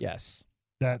chance. Yes.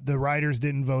 That the writers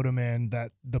didn't vote them in,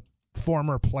 that the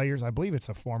former players, I believe it's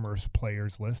a former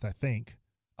players list, I think.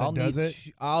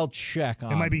 I'll check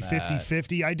on it. Might be that.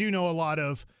 50-50. I do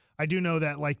know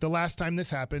that like the last time this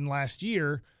happened last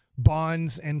year,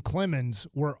 Bonds and Clemens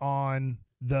were on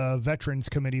the Veterans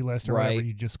Committee list or whatever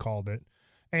you just called it,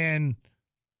 and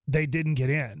they didn't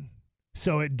get in.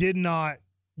 So it did not,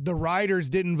 the writers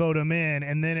didn't vote them in,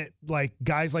 and then it like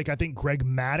guys like I think Greg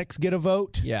Maddux get a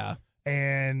vote. Yeah.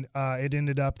 And it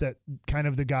ended up that kind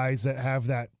of the guys that have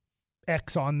that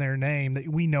X on their name that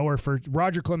we know are for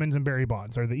Roger Clemens and Barry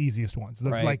Bonds are the easiest ones.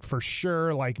 That's like for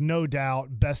sure, like no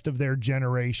doubt, best of their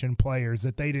generation players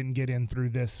that they didn't get in through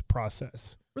this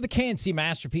process. We're the K&C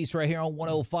Masterpiece right here on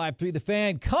 105.3 The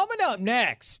Fan. Coming up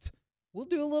next, we'll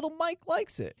do a little Mike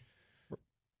Likes It.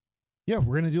 Yeah,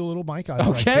 we're going to do a little Mike.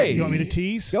 Okay. You want me to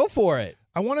tease? Go for it.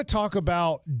 I want to talk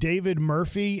about David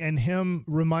Murphy and him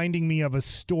reminding me of a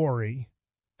story,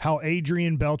 how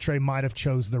Adrian Beltre might have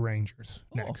chose the Rangers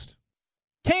next.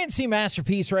 K&C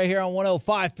Masterpiece right here on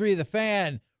 105.3 The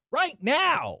Fan. Right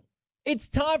now, it's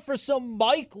time for some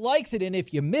Mike Likes It. And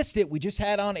if you missed it, we just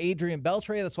had on Adrian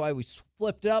Beltre. That's why we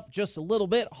flipped it up just a little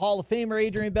bit. Hall of Famer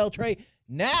Adrian Beltre.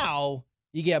 Now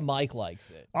you get Mike Likes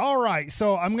It. All right.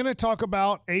 So I'm going to talk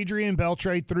about Adrian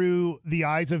Beltre through the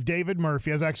eyes of David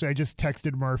Murphy. I just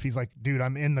texted Murphy. He's like, dude,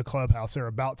 I'm in the clubhouse. They're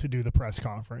about to do the press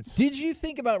conference. Did you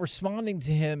think about responding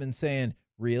to him and saying,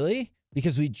 really?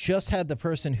 Because we just had the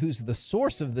person who's the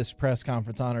source of this press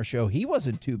conference on our show. He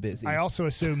wasn't too busy. I also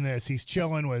assume this. He's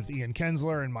chilling with Ian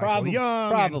Kinsler and Michael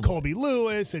Young and Colby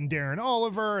Lewis and Darren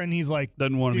Oliver. And he's like,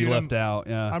 doesn't want to be left out.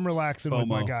 Yeah, I'm relaxing with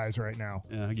my guys right now.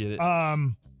 Yeah, I get it.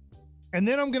 And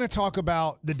then I'm going to talk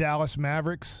about the Dallas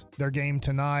Mavericks, their game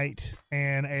tonight,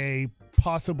 and a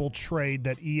possible trade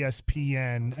that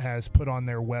ESPN has put on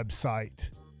their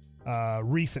website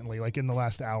recently, like in the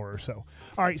last hour or so.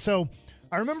 All right, so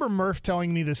I remember Murph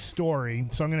telling me this story,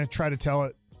 so I'm going to try to tell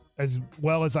it as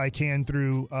well as I can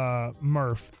through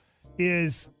Murph,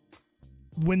 is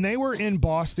when they were in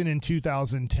Boston in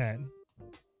 2010,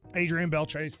 Adrian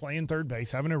Beltre is playing third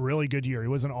base, having a really good year. He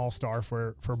was an all-star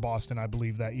for Boston, I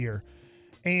believe, that year.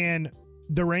 And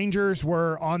the Rangers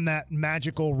were on that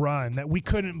magical run that we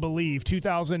couldn't believe.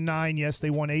 2009, yes,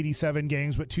 they won 87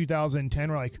 games, but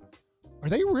 2010, we're like, are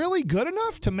they really good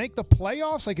enough to make the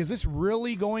playoffs? Like, is this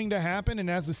really going to happen? And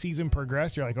as the season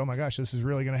progressed, you're like, oh my gosh, this is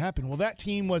really going to happen. Well, that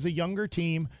team was a younger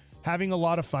team having a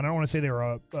lot of fun. I don't want to say they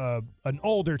were an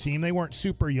older team. They weren't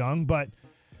super young, but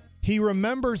he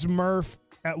remembers Murph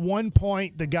at one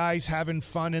point, the guys having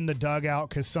fun in the dugout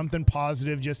because something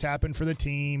positive just happened for the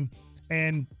team.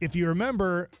 And if you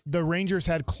remember, the Rangers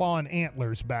had claw and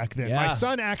antlers back then. Yeah. My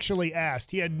son actually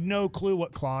asked. He had no clue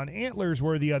what claw and antlers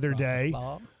were the other day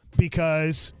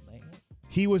because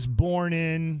he was born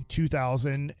in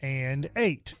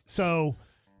 2008. So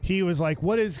he was like,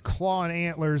 what is claw and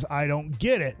antlers? I don't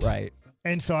get it. Right.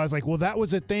 And so I was like, well, that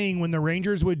was a thing when the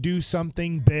Rangers would do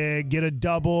something big, get a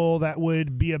double that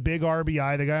would be a big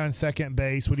RBI. The guy on second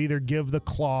base would either give the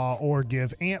claw or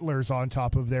give antlers on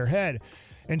top of their head.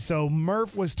 And so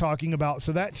Murph was talking about,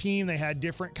 so that team, they had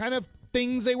different kind of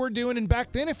things they were doing. And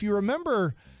back then, if you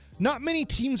remember, not many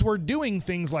teams were doing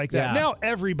things like that. Yeah. Now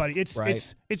everybody,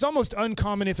 it's almost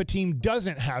uncommon if a team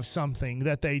doesn't have something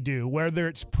that they do, whether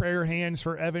it's prayer hands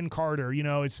for Evan Carter,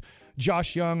 it's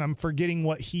Josh Young. I'm forgetting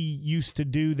what he used to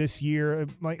do this year. It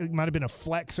might have been a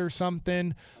flex or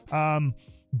something.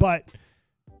 But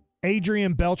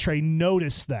Adrian Beltre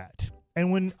noticed that. And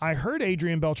when I heard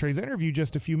Adrian Beltre's interview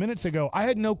just a few minutes ago, I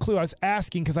had no clue. I was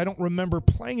asking because I don't remember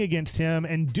playing against him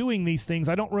and doing these things.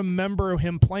 I don't remember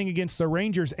him playing against the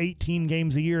Rangers 18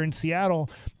 games a year in Seattle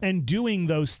and doing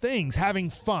those things, having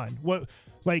fun.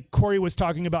 Like Corey was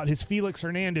talking about his Felix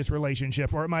Hernandez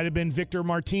relationship, or it might have been Victor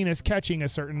Martinez catching a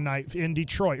certain night in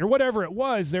Detroit, or whatever it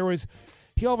was.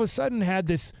 He all of a sudden had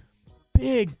this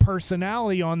big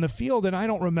personality on the field, and I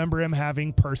don't remember him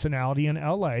having personality in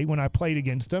LA when I played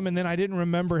against him, and then I didn't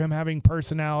remember him having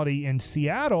personality in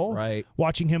Seattle, right,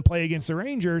 watching him play against the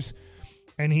Rangers,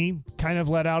 and he kind of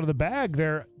let out of the bag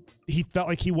there. He felt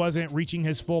like he wasn't reaching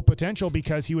his full potential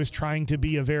because he was trying to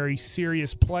be a very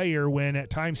serious player when at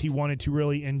times he wanted to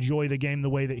really enjoy the game the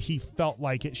way that he felt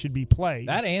like it should be played.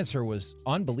 That answer was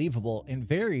unbelievable and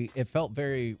it felt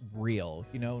very real.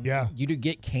 Yeah. You do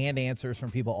get canned answers from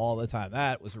people all the time.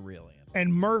 That was a real answer.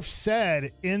 And Murph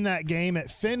said in that game at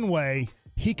Fenway,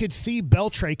 he could see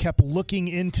Beltre kept looking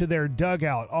into their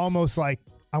dugout, almost like,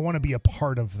 I want to be a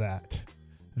part of that.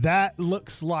 That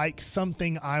looks like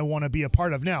something I want to be a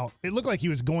part of. Now, it looked like he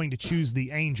was going to choose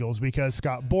the Angels because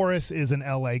Scott Boras is an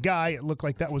LA guy. It looked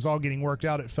like that was all getting worked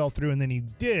out. It fell through, and then he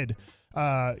did,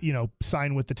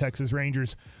 sign with the Texas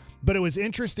Rangers. But it was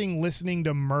interesting listening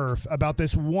to Murph about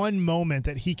this one moment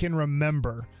that he can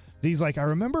remember. He's like, I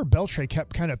remember Beltre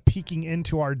kept kind of peeking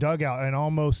into our dugout and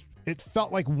almost, it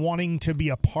felt like wanting to be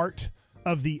a part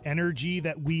of the energy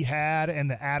that we had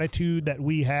and the attitude that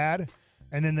we had.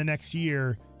 And then the next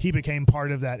year, he became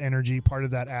part of that energy, part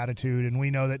of that attitude. And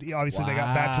we know that obviously they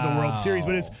got back to the World Series.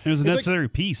 But it was a necessary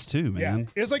piece too, man.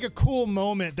 Yeah, it's like a cool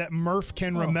moment that Murph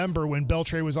can remember when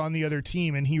Beltre was on the other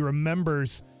team. And he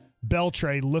remembers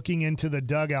Beltre looking into the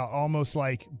dugout almost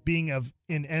like being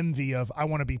in envy of, I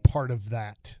want to be part of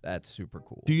that. That's super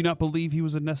cool. Do you not believe he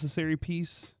was a necessary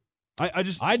piece?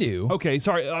 I do. Okay,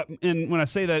 sorry. And when I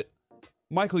say that,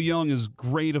 Michael Young is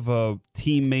great of a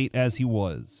teammate as he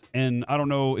was. And I don't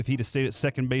know if he'd have stayed at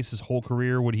second base his whole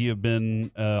career, would he have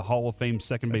been a Hall of Fame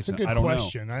second baseman? That's a good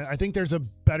question. I think there's a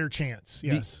better chance,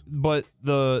 yes. But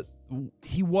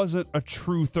he wasn't a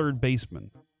true third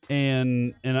baseman.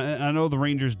 And I know the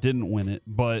Rangers didn't win it,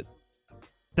 but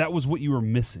that was what you were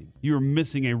missing. You were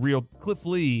missing a real Cliff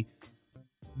Lee.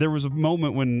 There was a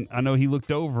moment when I know he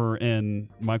looked over and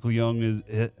Michael Young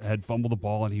had fumbled the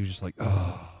ball and he was just like,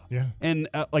 oh. Yeah. And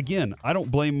again, I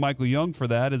don't blame Michael Young for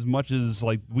that as much as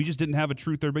we just didn't have a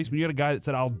true third baseman. You had a guy that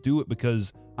said, I'll do it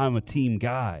because I'm a team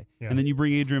guy. Yeah. And then you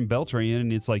bring Adrian Beltre in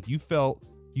and it's like you felt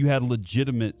you had a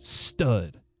legitimate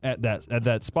stud at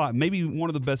that spot. Maybe one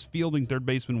of the best fielding third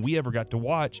basemen we ever got to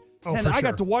watch. Oh, and I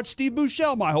got to watch Steve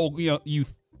Buechele my whole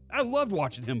youth. I loved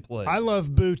watching him play. I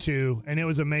love Boo too, and it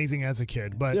was amazing as a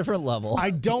kid. But different level.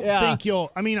 I don't think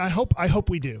I hope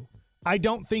we do. I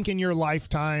don't think in your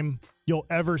lifetime you'll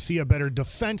ever see a better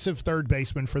defensive third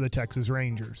baseman for the Texas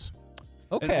Rangers.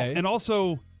 Okay. And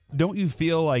also, don't you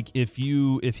feel like if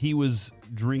he was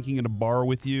drinking at a bar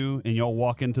with you and y'all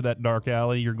walk into that dark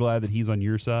alley, you're glad that he's on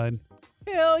your side?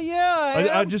 Hell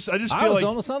yeah. I just feel I was like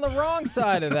almost on the wrong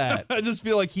side of that. I just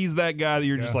feel like he's that guy that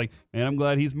you're just like, man, I'm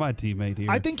glad he's my teammate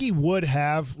here. I think he would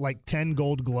have like 10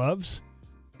 gold gloves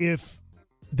if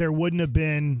there wouldn't have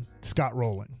been Scott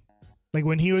Rowland. Like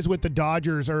when he was with the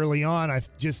Dodgers early on,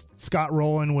 Scott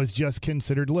Rowland was just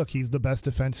considered, look, he's the best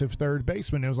defensive third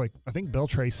baseman. It was like, I think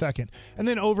Beltre second. And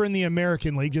then over in the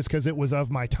American League, just because it was of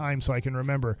my time so I can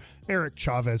remember, Eric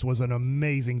Chavez was an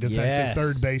amazing defensive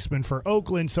third baseman for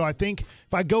Oakland. So I think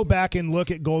if I go back and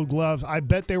look at gold gloves, I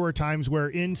bet there were times where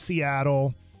in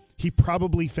Seattle, he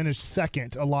probably finished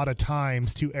second a lot of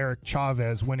times to Eric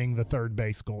Chavez winning the third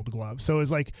base gold glove. So it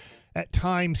was like at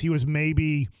times he was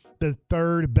maybe the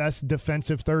third best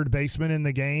defensive third baseman in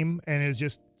the game, and it's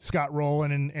just Scott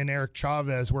Rowland and Eric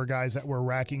Chavez were guys that were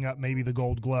racking up maybe the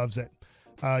gold gloves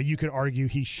that you could argue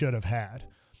he should have had.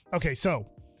 Okay, so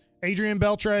Adrian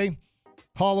Beltre,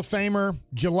 Hall of Famer,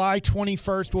 July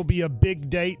 21st will be a big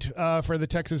date for the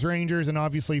Texas Rangers and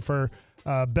obviously for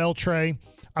Beltre.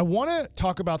 I want to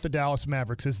talk about the Dallas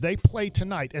Mavericks as they play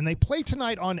tonight, and they play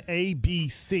tonight on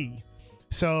ABC.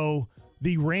 So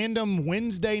the random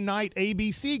Wednesday night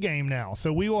ABC game now.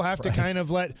 So we will have to kind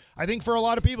of I think for a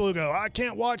lot of people who go, I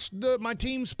can't watch my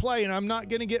teams play and I'm not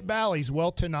going to get Bally's.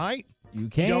 Well, tonight you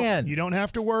can. You don't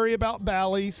have to worry about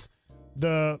Bally's.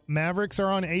 The Mavericks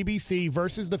are on ABC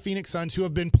versus the Phoenix Suns, who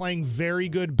have been playing very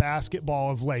good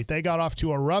basketball of late. They got off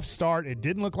to a rough start. It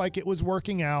didn't look like it was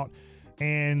working out.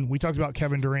 And we talked about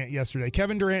Kevin Durant yesterday.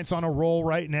 Kevin Durant's on a roll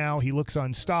right now. He looks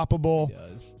unstoppable. He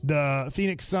does. The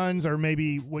Phoenix Suns are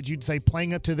maybe what you'd say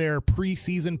playing up to their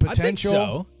preseason potential. I think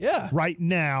so. Yeah. Right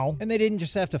now. And they didn't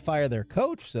just have to fire their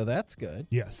coach, so that's good.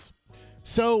 Yes.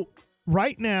 So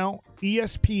right now,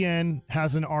 ESPN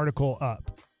has an article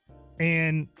up.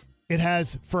 And it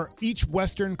has, for each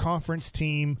Western Conference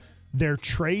team, their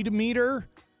trade meter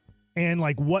and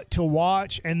like what to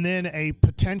watch, and then a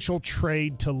potential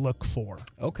trade to look for.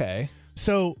 Okay.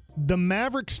 So the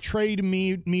Mavericks trade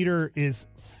meter is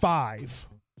 5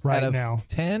 right out of now.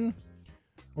 10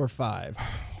 or 5?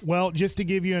 Well, just to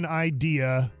give you an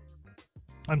idea,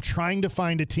 I'm trying to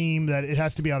find a team that it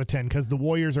has to be out of 10 because the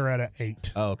Warriors are at an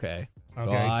 8. Oh, okay.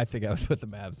 Well, I think I would put the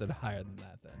Mavs at higher than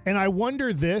that then. And I wonder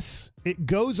it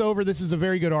goes over, this is a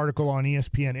very good article on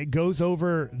ESPN. It goes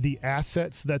over the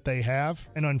assets that they have.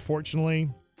 And unfortunately,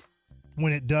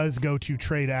 when it does go to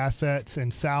trade assets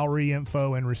and salary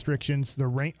info and restrictions, the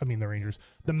Rangers,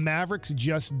 the Mavericks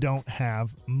just don't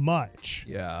have much.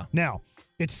 Yeah. Now,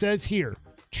 it says here,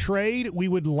 trade we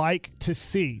would like to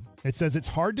see. It says it's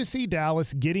hard to see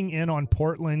Dallas getting in on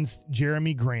Portland's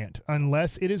Jeremy Grant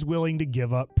unless it is willing to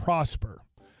give up Prosper.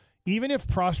 Even if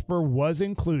Prosper was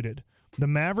included, the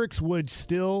Mavericks would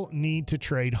still need to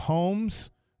trade Holmes,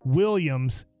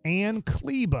 Williams, and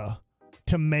Kleba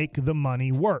to make the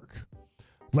money work.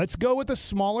 Let's go with a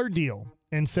smaller deal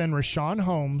and send Rashawn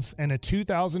Holmes and a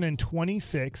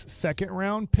 2026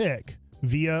 second-round pick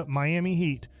via Miami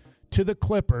Heat to the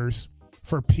Clippers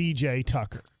for P.J.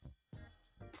 Tucker.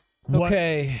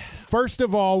 Okay. First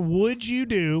of all, would you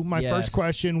do, first Yes.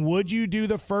 question, would you do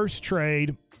the first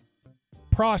trade,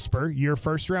 Prosper, your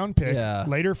first-round pick,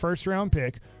 later first-round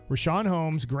pick, Rashawn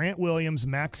Holmes, Grant Williams,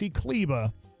 Maxi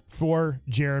Kleba for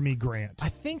Jeremy Grant? I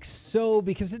think so,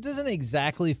 because it doesn't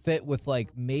exactly fit with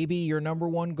like maybe your number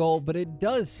one goal, but it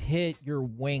does hit your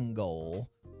wing goal.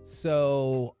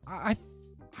 So I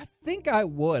think I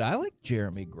would. I like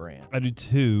Jeremy Grant. I do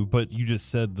too, but you just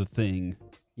said the thing.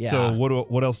 Yeah. So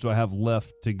what else do I have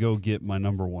left to go get my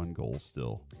number one goal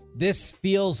still? This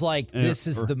feels like this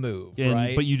is the move,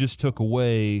 right? But you just took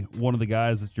away one of the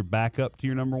guys that's your backup to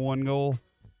your number one goal,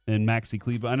 and Maxi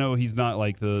Kleba. I know he's not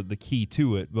like the key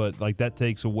to it, but like that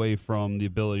takes away from the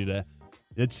ability to.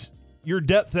 It's your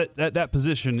depth at that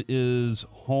position is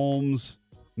Holmes,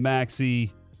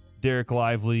 Maxi, Derek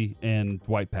Lively, and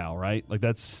Dwight Powell, right? Like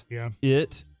that's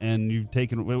it. And you've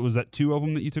taken, was that 2 of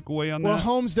them that you took away on that? Well,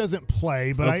 Holmes doesn't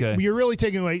play, but you're really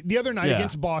taking away. The other night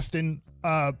against Boston,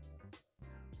 Powell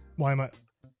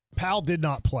did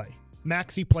not play.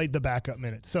 Maxi played the backup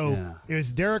minutes. So it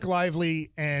was Derek Lively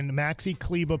and Maxi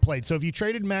Kleba played. So if you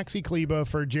traded Maxi Kleba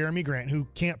for Jeremy Grant, who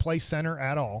can't play center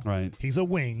at all, right? He's a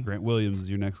wing. Grant Williams is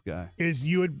your next guy.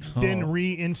 You would then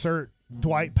reinsert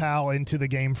Dwight Powell into the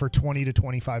game for 20 to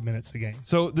 25 minutes a game.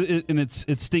 So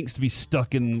it stinks to be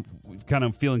stuck in, kind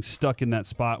of feeling stuck in that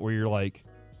spot where you're like,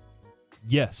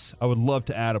 yes, I would love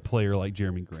to add a player like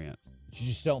Jeremy Grant. You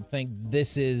just don't think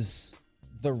this is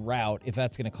the route if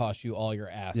that's going to cost you all your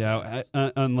assets. Yeah,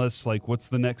 unless like what's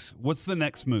the next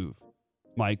move,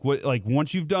 Mike? What, like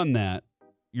once you've done that,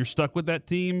 you're stuck with that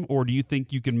team, or do you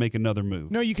think you can make another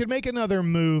move? No, you can make another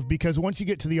move because once you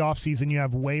get to the offseason, you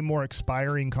have way more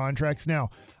expiring contracts. Now,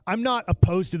 I'm not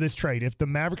opposed to this trade. If the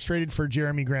Mavericks traded for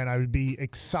Jeremy Grant, I would be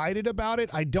excited about it.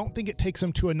 I don't think it takes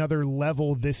them to another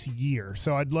level this year.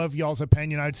 So I'd love y'all's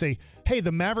opinion. I'd say, hey,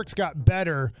 the Mavericks got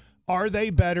better. Are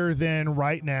they better than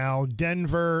right now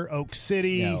Denver, Oak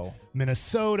City,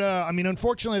 Minnesota? I mean,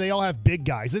 unfortunately, they all have big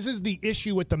guys. This is the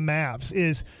issue with the Mavs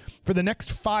is for the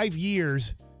next 5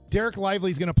 years, Derek Lively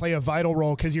is going to play a vital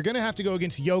role because you're going to have to go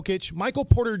against Jokic. Michael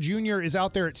Porter Jr. is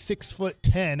out there at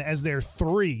 6'10" as their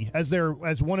 3,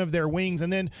 as one of their wings,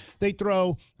 and then they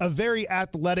throw a very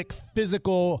athletic,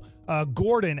 physical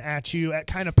Gordon at you at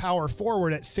kind of power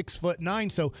forward at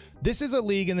 6'9". So this is a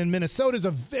league, and then Minnesota is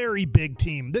a very big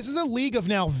team. This is a league of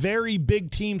now very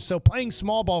big teams. So playing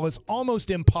small ball is almost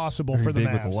impossible for the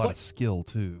Mavs. With a lot of skill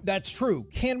too. That's true.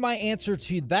 Can my answer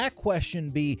to that question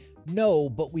be no,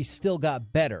 but we still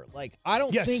got better? Like I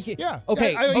don't think it. Yeah.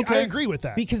 Okay. I agree with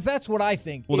that because that's what I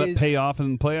think. Will that pay off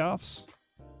in the playoffs?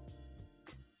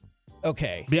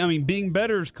 Okay. I mean, being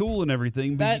better is cool and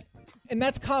everything, but And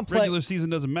that's complex. Regular season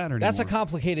doesn't matter anymore. That's a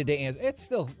complicated to answer. It's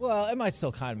still, well, it might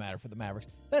still kind of matter for the Mavericks.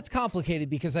 That's complicated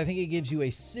because I think it gives you a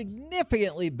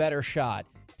significantly better shot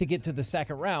to get to the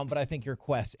second round, but I think your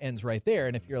quest ends right there.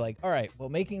 And if you're like, all right, well,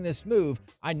 making this move,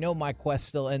 I know my quest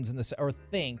still ends in the, or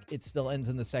think it still ends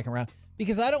in the second round,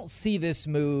 because I don't see this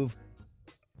move,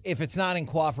 if it's not in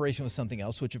cooperation with something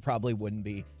else, which it probably wouldn't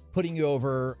be, putting you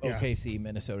over OKC,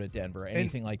 Minnesota, Denver,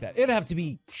 anything like that. It'd have to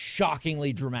be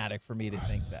shockingly dramatic for me to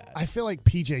think that. I feel like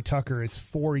PJ Tucker is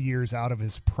 4 years out of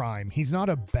his prime. He's not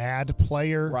a bad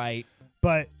player. Right.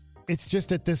 But it's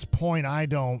just at this point, I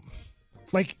don't.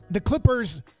 Like, the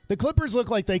Clippers look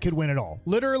like they could win it all.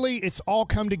 Literally, it's all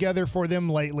come together for them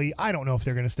lately. I don't know if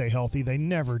they're going to stay healthy. They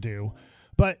never do.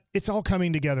 But it's all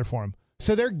coming together for them.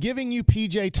 So they're giving you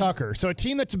PJ Tucker. So a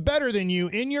team that's better than you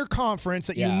in your conference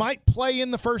that you might play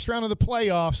in the first round of the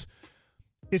playoffs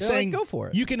is saying, go for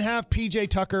it. You can have PJ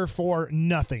Tucker for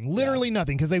nothing. Literally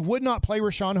nothing, because they would not play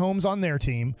Rashawn Holmes on their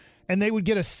team, and they would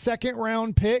get a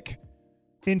second-round pick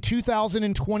in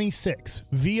 2026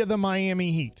 via the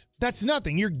Miami Heat. That's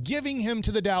nothing. You're giving him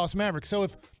to the Dallas Mavericks. So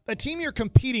if a team you're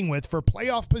competing with for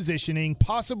playoff positioning,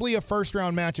 possibly a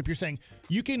first-round matchup, you're saying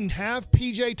you can have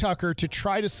PJ Tucker to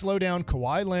try to slow down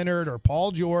Kawhi Leonard or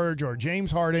Paul George or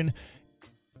James Harden,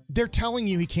 they're telling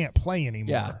you he can't play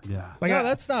anymore. Yeah. Like, no,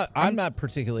 that's not. I'm not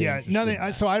particularly interested in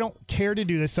that. So I don't care to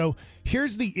do this. So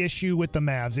here's the issue with the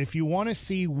Mavs. If you want to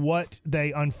see what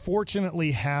they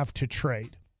unfortunately have to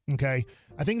trade, okay,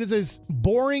 I think this is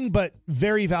boring but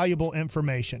very valuable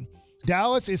information.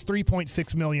 Dallas is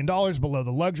 $3.6 million below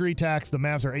the luxury tax. The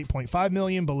Mavs are $8.5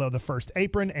 million below the first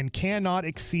apron and cannot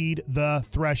exceed the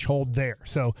threshold there.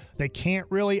 So they can't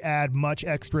really add much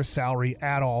extra salary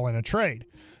at all in a trade.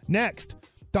 Next,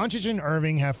 Doncic and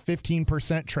Irving have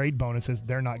 15% trade bonuses.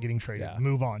 They're not getting traded. Yeah.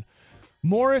 Move on.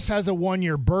 Morris has a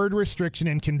 1-year bird restriction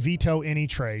and can veto any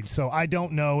trade. So I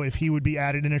don't know if he would be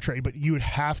added in a trade, but you would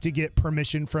have to get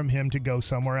permission from him to go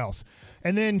somewhere else.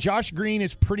 And then Josh Green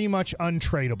is pretty much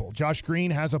untradeable. Josh Green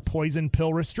has a poison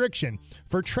pill restriction.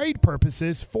 For trade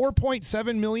purposes,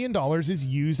 $4.7 million is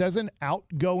used as an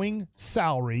outgoing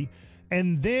salary,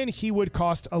 and then he would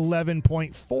cost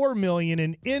 $11.4 million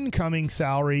in incoming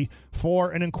salary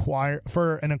for an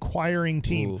acquiring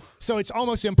team. Ooh. So it's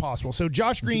almost impossible. So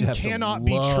Josh Green cannot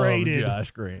be traded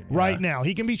right now.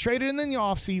 He can be traded in the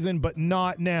offseason, but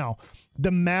not now.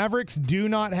 The Mavericks do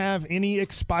not have any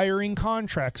expiring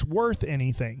contracts worth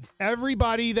anything.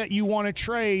 Everybody that you want to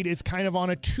trade is kind of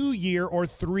on a 2-year or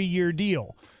 3-year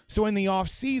deal. So in the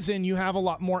offseason, you have a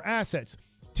lot more assets.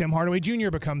 Tim Hardaway Jr.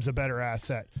 becomes a better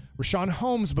asset. Rashawn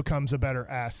Holmes becomes a better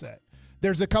asset.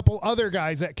 There's a couple other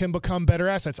guys that can become better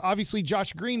assets. Obviously,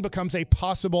 Josh Green becomes a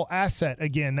possible asset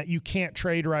again that you can't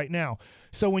trade right now.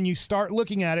 So when you start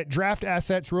looking at it, draft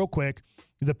assets real quick.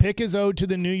 The pick is owed to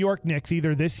the New York Knicks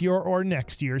either this year or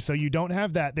next year, so you don't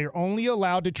have that. They're only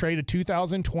allowed to trade a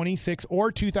 2026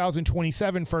 or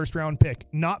 2027 first-round pick.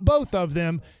 Not both of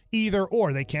them, either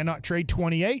or. They cannot trade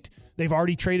 28. They've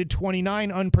already traded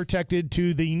 29 unprotected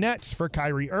to the Nets for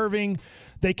Kyrie Irving.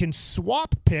 They can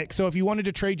swap pick. So if you wanted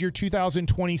to trade your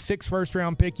 2026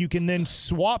 first-round pick, you can then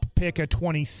swap pick a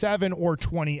 27 or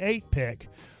 28 pick.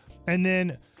 And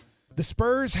then the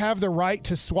Spurs have the right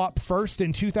to swap first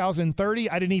in 2030.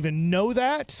 I didn't even know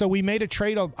that. So we made a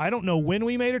trade. I don't know when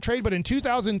we made a trade, but in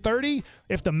 2030,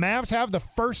 if the Mavs have the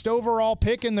first overall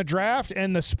pick in the draft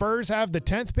and the Spurs have the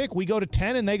 10th pick, we go to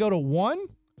 10 and they go to 1.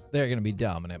 They're going to be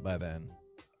dominant by then.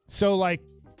 So, like,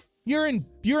 you're in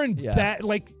bad.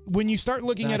 Like, when you start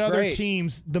looking at other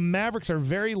teams, the Mavericks are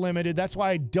very limited. That's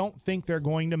why I don't think they're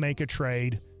going to make a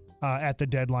trade at the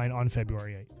deadline on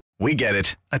February 8th. We get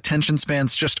it. Attention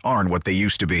spans just aren't what they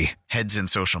used to be. Heads in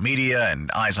social media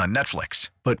and eyes on Netflix.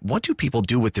 But what do people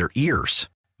do with their ears?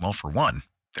 Well, for one,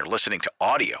 they're listening to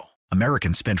audio.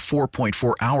 Americans spend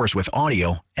 4.4 hours with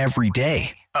audio every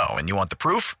day. Oh, and you want the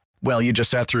proof? Well, you just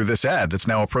sat through this ad that's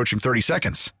now approaching 30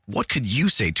 seconds. What could you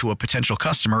say to a potential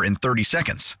customer in 30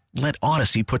 seconds? Let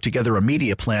Odyssey put together a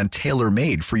media plan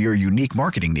tailor-made for your unique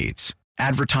marketing needs.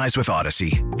 Advertise with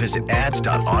Odyssey. Visit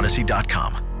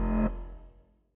ads.odyssey.com.